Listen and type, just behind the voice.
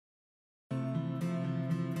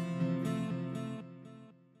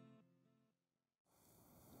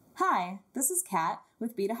Hi, this is Kat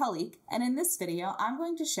with Beadaholique, and in this video I'm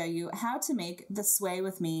going to show you how to make the Sway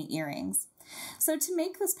With Me earrings. So to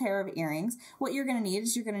make this pair of earrings, what you're going to need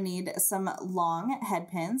is you're going to need some long head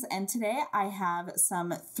pins, and today I have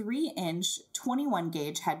some 3-inch 21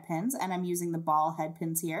 gauge head pins, and I'm using the ball head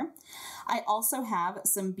pins here. I also have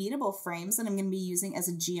some beadable frames that I'm going to be using as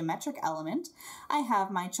a geometric element. I have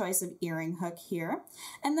my choice of earring hook here,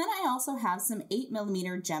 and then I also have some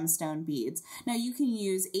 8mm gemstone beads. Now you can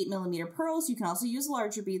use 8mm pearls, you can also use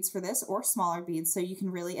larger beads for this or smaller beads, so you can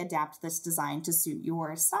really adapt this design to suit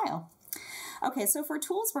your style. Okay, so for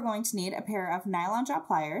tools, we're going to need a pair of nylon jaw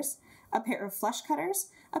pliers, a pair of flush cutters,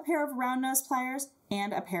 a pair of round nose pliers,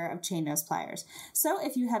 and a pair of chain nose pliers. So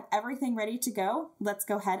if you have everything ready to go, let's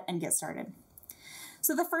go ahead and get started.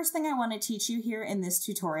 So the first thing I want to teach you here in this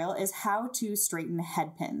tutorial is how to straighten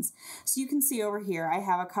head pins. So you can see over here, I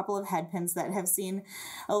have a couple of head pins that have seen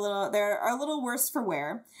they're a little worse for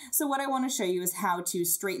wear. So what I want to show you is how to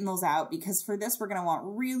straighten those out, because for this, we're going to want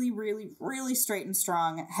really straight and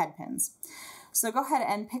strong head pins. So go ahead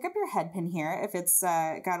and pick up your head pin here if it's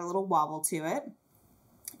got a little wobble to it.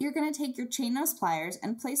 You're going to take your chain nose pliers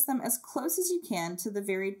and place them as close as you can to the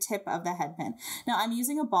very tip of the head pin. Now I'm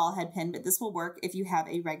using a ball head pin, but this will work if you have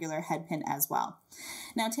a regular head pin as well.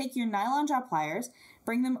 Now take your nylon jaw pliers,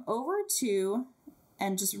 bring them over to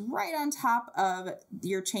and just right on top of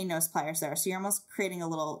your chain nose pliers there. So you're almost creating a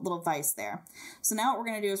little vise there. So now what we're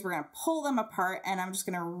going to do is we're going to pull them apart, and I'm just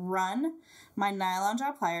going to run my nylon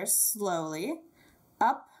jaw pliers slowly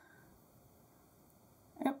up.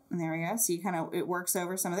 Yep, and there we go. So it works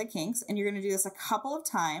over some of the kinks, and you're going to do this a couple of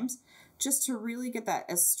times just to really get that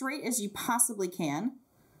as straight as you possibly can.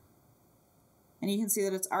 And you can see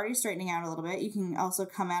that it's already straightening out a little bit. You can also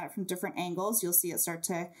come at it from different angles. You'll see it start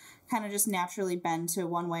to kind of just naturally bend to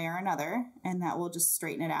one way or another, and that will just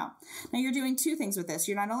straighten it out. Now you're doing two things with this.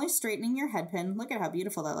 You're not only straightening your head pin, look at how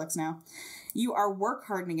beautiful that looks now. You are work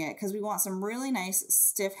hardening it, because we want some really nice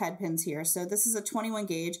stiff head pins here. So this is a 21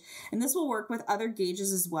 gauge, and this will work with other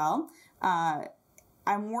gauges as well.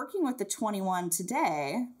 I'm working with the 21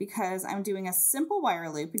 today because I'm doing a simple wire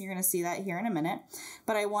loop, and you're going to see that here in a minute,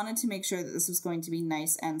 but I wanted to make sure that this was going to be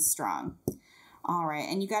nice and strong. All right,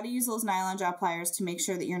 and you got to use those nylon jaw pliers to make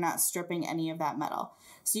sure that you're not stripping any of that metal.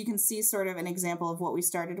 So you can see sort of an example of what we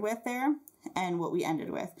started with there and what we ended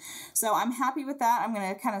with. So I'm happy with that. I'm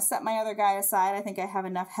going to kind of set my other guy aside. I think I have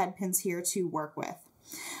enough head pins here to work with.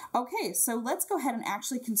 Okay, so let's go ahead and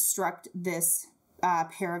actually construct this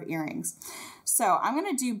pair of earrings. So I'm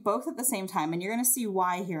going to do both at the same time, and you're going to see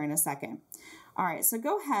why here in a second. All right, so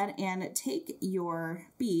go ahead and take your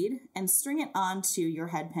bead and string it onto your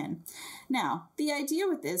head pin. Now, the idea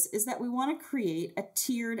with this is that we want to create a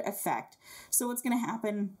tiered effect. So what's going to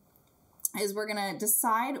happen is we're going to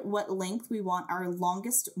decide what length we want our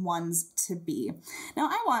longest ones to be. Now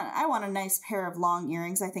I want a nice pair of long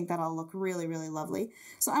earrings. I think that'll look really lovely.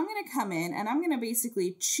 So I'm going to come in and I'm going to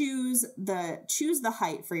basically choose the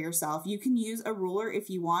height for yourself. You can use a ruler if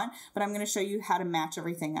you want, but I'm going to show you how to match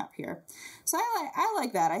everything up here. So I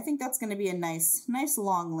like that. I think that's going to be a nice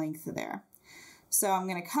long length there. So I'm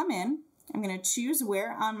going to come in, I'm going to choose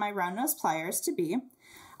where on my round nose pliers to be.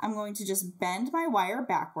 I'm going to just bend my wire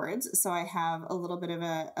backwards, so I have a little bit of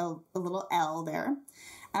a little L there. And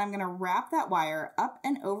I'm going to wrap that wire up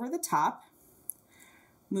and over the top,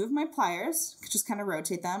 move my pliers, just kind of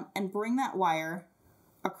rotate them, and bring that wire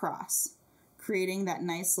across, creating that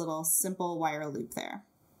nice little simple wire loop there.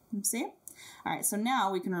 See? All right, so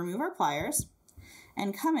now we can remove our pliers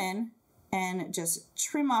and come in and just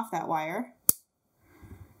trim off that wire.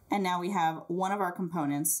 And now we have one of our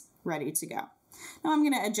components ready to go. Now I'm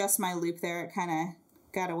going to adjust my loop there. It kind of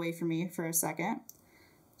got away from me for a second.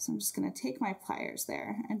 So I'm just going to take my pliers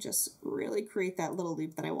there and just really create that little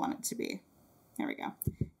loop that I want it to be. There we go.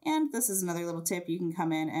 And this is another little tip. You can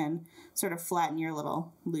come in and sort of flatten your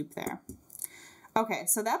little loop there. Okay,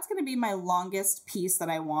 so that's going to be my longest piece that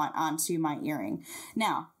I want onto my earring.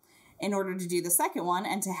 Now, in order to do the second one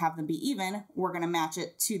and to have them be even, we're going to match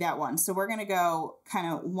it to that one. So we're going to go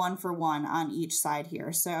kind of 1 for 1 on each side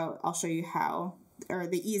here. So I'll show you how, or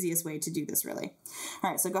the easiest way to do this really. All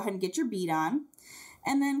right, so go ahead and get your bead on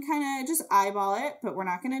and then kind of just eyeball it, but we're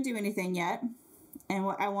not going to do anything yet. And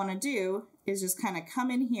what I want to do is just kind of come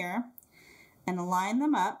in here and line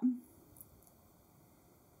them up.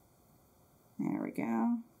 There we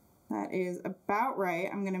go. That is about right.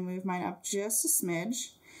 I'm going to move mine up just a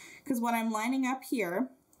smidge, because what I'm lining up here,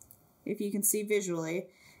 if you can see visually,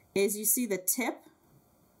 is you see the tip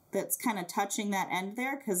that's kind of touching that end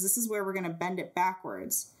there, because this is where we're going to bend it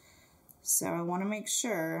backwards. So I want to make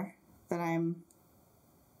sure that I'm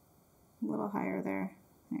a little higher there.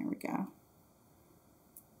 There we go.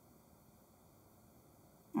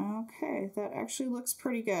 Okay, that actually looks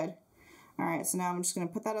pretty good. All right, so now I'm just going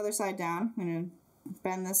to put that other side down. I'm going to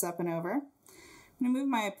bend this up and over. I'm going to move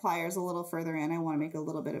my pliers a little further in. I want to make a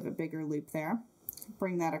little bit of a bigger loop there.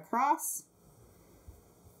 Bring that across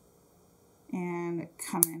and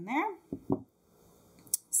come in there.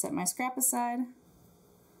 Set my scrap aside.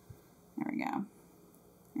 There we go.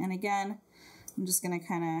 And again, I'm just going to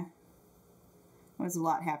kind of, I was a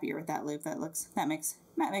lot happier with that loop. That makes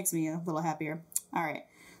me a little happier. All right.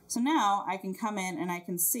 So now I can come in and I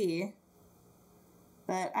can see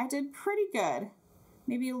that I did pretty good.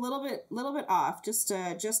 Maybe a little bit off, just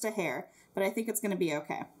a hair, but I think it's going to be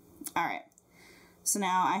okay. All right. So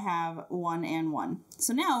now I have 1 and 1.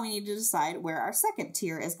 So now we need to decide where our second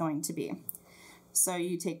tier is going to be. So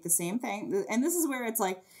you take the same thing, and this is where it's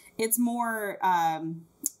like, it's more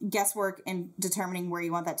guesswork in determining where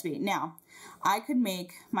you want that to be. Now, I could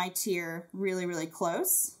make my tier really, really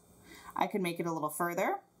close. I could make it a little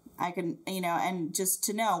further. I can, and just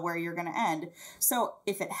to know where you're going to end. So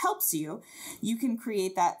if it helps you, you can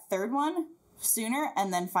create that third one sooner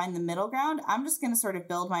and then find the middle ground. I'm just going to sort of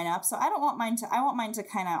build mine up. So I want mine to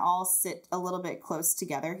kind of all sit a little bit close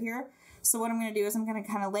together here. So what I'm going to do is I'm going to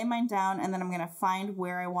kind of lay mine down and then I'm going to find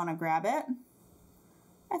where I want to grab it.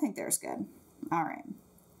 I think there's good. All right.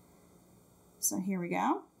 So here we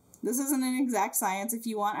go. This isn't an exact science. If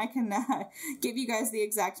you want, I can give you guys the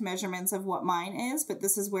exact measurements of what mine is, but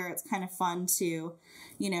this is where it's kind of fun to,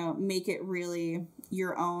 make it really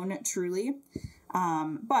your own, truly.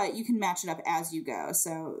 But you can match it up as you go.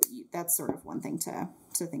 So that's sort of one thing to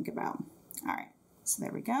think about. All right. So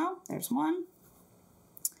there we go. There's one.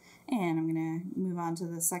 And I'm going to move on to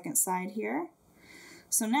the second side here.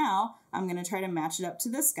 So now I'm going to try to match it up to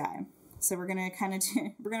this guy. So we're going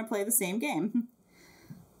to we're going to play the same game.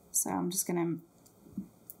 So I'm just going to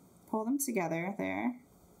pull them together there.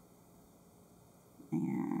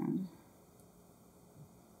 And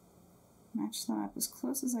match them up as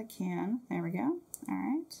close as I can. There we go. All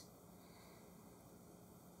right.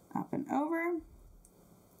 Up and over.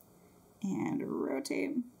 And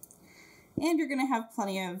rotate. And you're going to have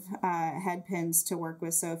plenty of head pins to work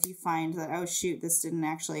with. So if you find that, oh shoot, this didn't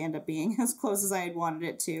actually end up being as close as I had wanted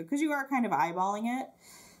it to, because you are kind of eyeballing it.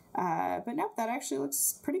 But nope, that actually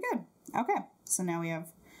looks pretty good. Okay, so now we have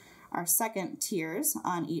our second tiers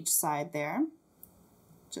on each side there,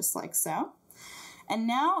 just like so. And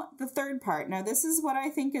now the third part. Now this is what I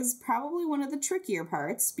think is probably one of the trickier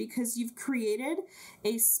parts, because you've created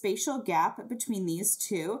a spatial gap between these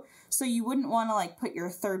two. So you wouldn't want to like put your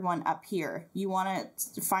third one up here. You want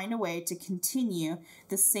to find a way to continue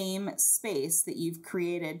the same space that you've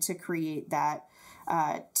created to create that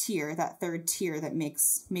tier, that third tier that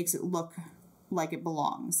makes it look like it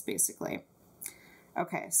belongs, basically.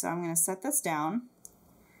 Okay, so I'm going to set this down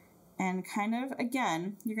and kind of,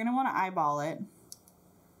 again, you're going to want to eyeball it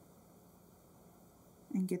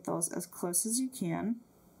and get those as close as you can.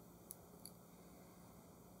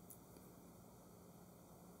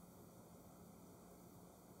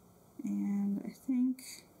 And I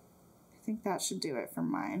think that should do it for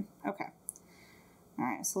mine. Okay. All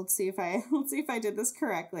right, so let's see if I did this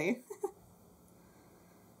correctly.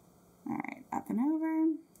 All right, up and over.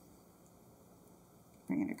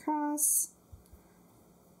 Bring it across.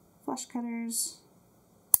 Flush cutters.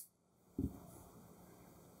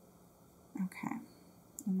 Okay.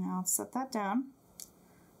 And now I'll set that down.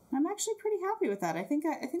 I'm actually pretty happy with that. I think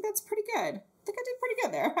that's pretty good. I think I did pretty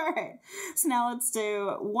good there. All right. So now let's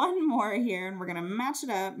do one more here, and we're going to match it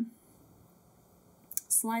up.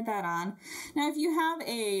 Slide that on. Now, if you have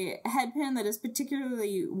a head pin that is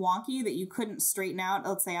particularly wonky that you couldn't straighten out,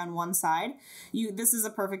 let's say on one side, this is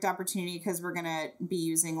a perfect opportunity because we're going to be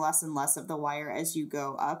using less and less of the wire as you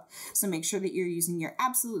go up. So make sure that you're using your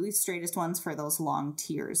absolutely straightest ones for those long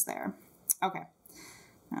tiers there. Okay.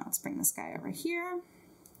 Now let's bring this guy over here.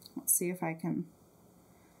 Let's see if I can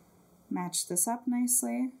match this up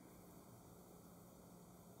nicely.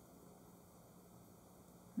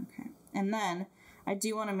 Okay. And then I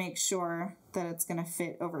do want to make sure that it's going to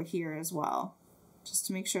fit over here as well, just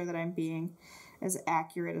to make sure that I'm being as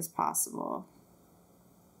accurate as possible.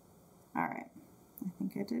 All right. I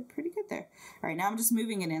think I did pretty good there. All right, now I'm just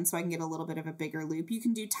moving it in so I can get a little bit of a bigger loop. You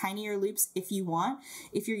can do tinier loops if you want,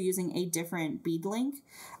 if you're using a different bead link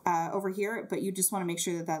over here, but you just want to make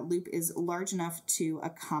sure that that loop is large enough to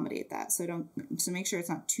accommodate that. So make sure it's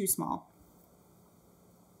not too small.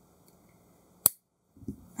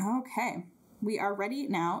 Okay, we are ready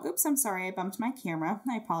now. Oops, I'm sorry, I bumped my camera.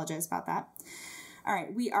 I apologize about that. All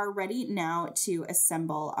right, we are ready now to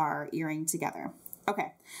assemble our earring together.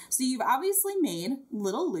 Okay, so you've obviously made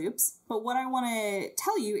little loops, but what I want to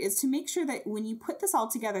tell you is to make sure that when you put this all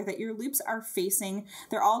together that your loops are facing,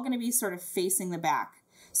 they're all going to be sort of facing the back.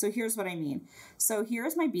 So here's what I mean. So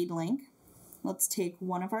here's my bead link. Let's take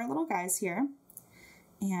one of our little guys here,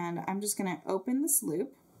 and I'm just going to open this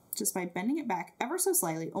loop just by bending it back ever so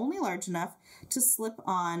slightly, only large enough to slip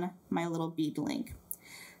on my little bead link.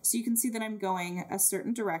 So you can see that I'm going a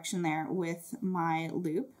certain direction there with my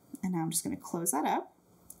loop. And now I'm just going to close that up.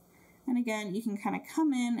 And again, you can kind of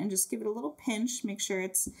come in and just give it a little pinch, make sure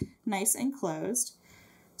it's nice and closed.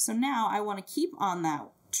 So now I want to keep on that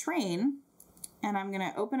train, and I'm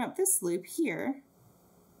going to open up this loop here.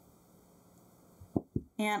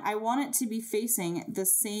 And I want it to be facing the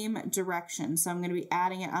same direction. So I'm going to be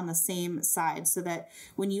adding it on the same side so that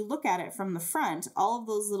when you look at it from the front, all of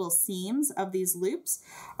those little seams of these loops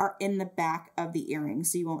are in the back of the earring,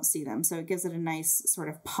 so you won't see them. So it gives it a nice sort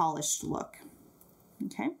of polished look.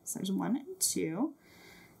 Okay, so there's 1 and 2.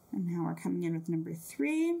 And now we're coming in with number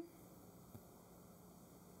 3.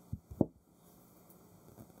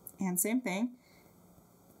 And same thing,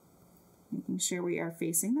 making sure we are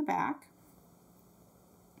facing the back.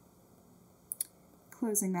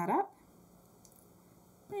 Closing that up.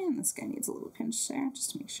 And this guy needs a little pinch there just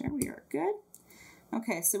to make sure we are good.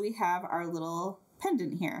 Okay, so we have our little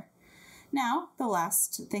pendant here. Now, the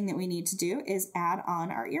last thing that we need to do is add on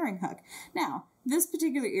our earring hook. Now, this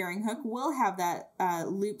particular earring hook will have that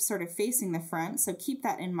loop sort of facing the front, so keep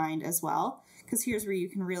that in mind as well, because here's where you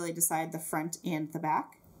can really decide the front and the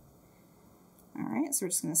back. All right, so we're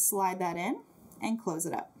just going to slide that in and close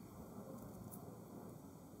it up.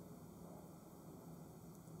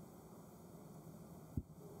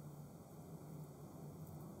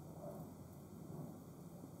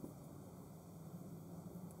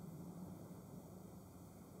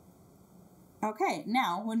 Okay,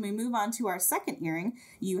 now when we move on to our second earring,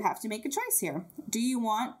 you have to make a choice here. Do you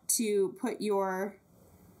want to put your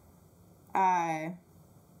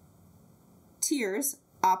tiers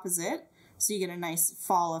opposite, so you get a nice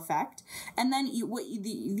fall effect? And then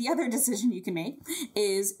the other decision you can make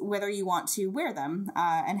is whether you want to wear them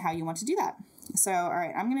and how you want to do that. So, all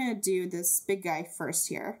right, I'm going to do this big guy first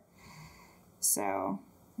here. So,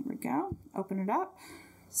 here we go. Open it up,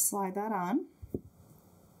 slide that on,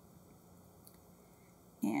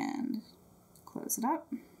 and close it up.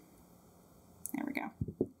 There we go.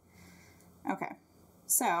 Okay,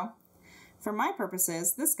 so for my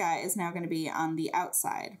purposes, this guy is now going to be on the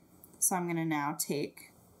outside. So I'm going to now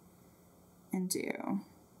take and do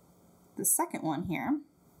the second one here,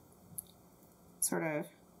 sort of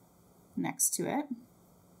next to it.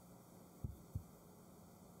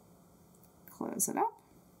 Close it up.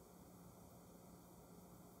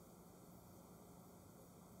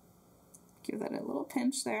 Give that a little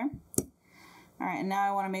pinch there. All right, and now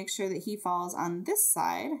I want to make sure that he falls on this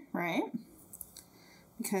side, right?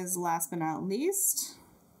 Because last but not least,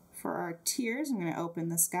 for our tiers, I'm going to open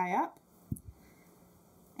this guy up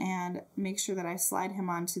and make sure that I slide him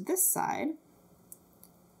onto this side.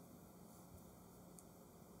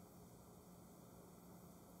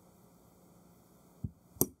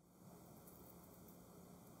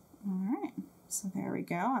 All right, so there we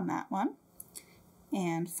go on that one.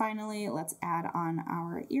 And finally, let's add on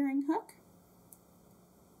our earring hook.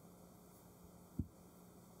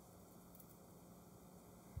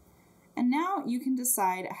 And now you can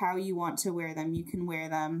decide how you want to wear them. You can wear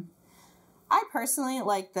them, I personally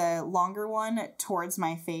like the longer one towards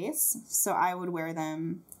my face, so I would wear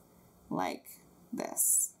them like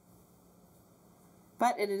this.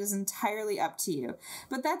 But it is entirely up to you.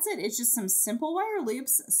 But that's it. It's just some simple wire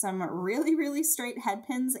loops, some really, really straight head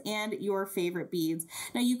pins, and your favorite beads.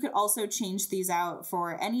 Now, you could also change these out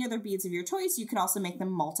for any other beads of your choice. You can also make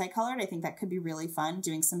them multicolored. I think that could be really fun,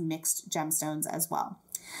 doing some mixed gemstones as well.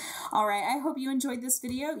 All right, I hope you enjoyed this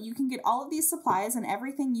video. You can get all of these supplies and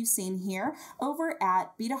everything you've seen here over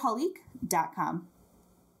at Beadaholique.com.